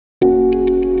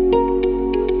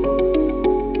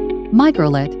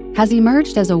Microlit has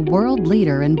emerged as a world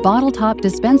leader in bottle top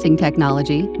dispensing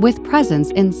technology with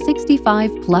presence in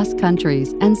 65+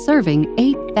 countries and serving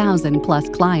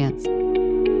 8,000+ clients.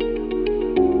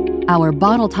 Our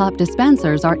bottle top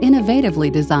dispensers are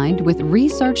innovatively designed with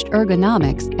researched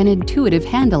ergonomics and intuitive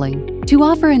handling to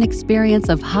offer an experience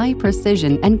of high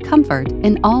precision and comfort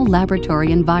in all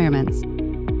laboratory environments.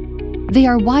 They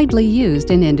are widely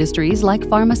used in industries like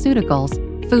pharmaceuticals,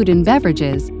 food and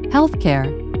beverages,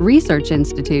 healthcare, research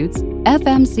institutes,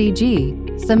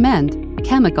 FMCG, cement,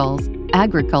 chemicals,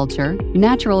 agriculture,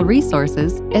 natural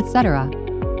resources, etc.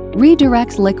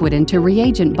 Redirects liquid into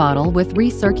reagent bottle with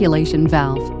recirculation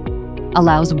valve.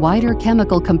 Allows wider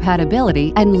chemical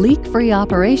compatibility and leak-free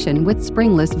operation with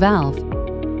springless valve.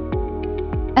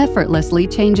 Effortlessly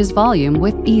changes volume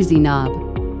with easy knob.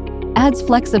 Adds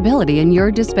flexibility in your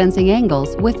dispensing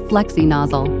angles with flexi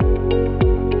nozzle.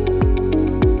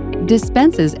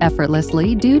 Dispenses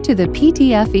effortlessly due to the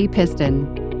PTFE piston.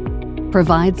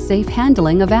 Provides safe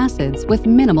handling of acids with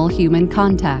minimal human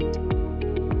contact.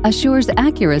 Assures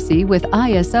accuracy with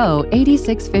ISO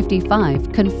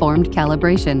 8655 conformed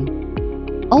calibration.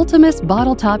 Ultimus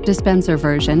Bottle Top Dispenser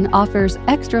version offers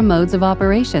extra modes of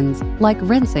operations like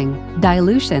rinsing,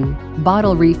 dilution,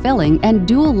 bottle refilling, and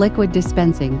dual liquid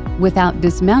dispensing without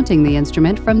dismounting the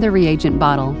instrument from the reagent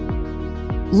bottle.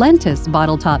 Lentis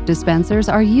bottle top dispensers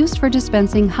are used for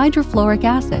dispensing hydrofluoric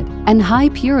acid and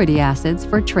high-purity acids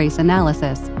for trace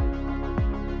analysis.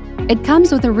 It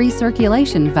comes with a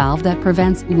recirculation valve that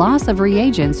prevents loss of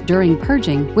reagents during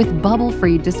purging with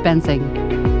bubble-free dispensing.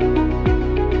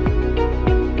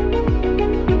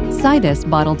 Sidus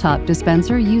bottle top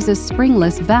dispenser uses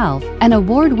springless valve, an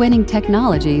award-winning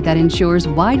technology that ensures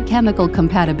wide chemical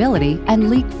compatibility and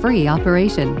leak-free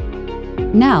operation.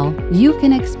 Now, you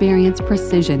can experience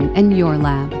precision in your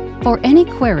lab. For any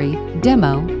query,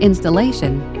 demo,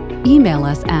 installation, email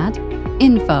us at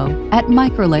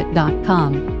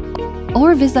info@microlit.com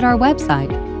or visit our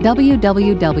website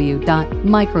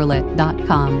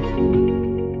www.microlit.com.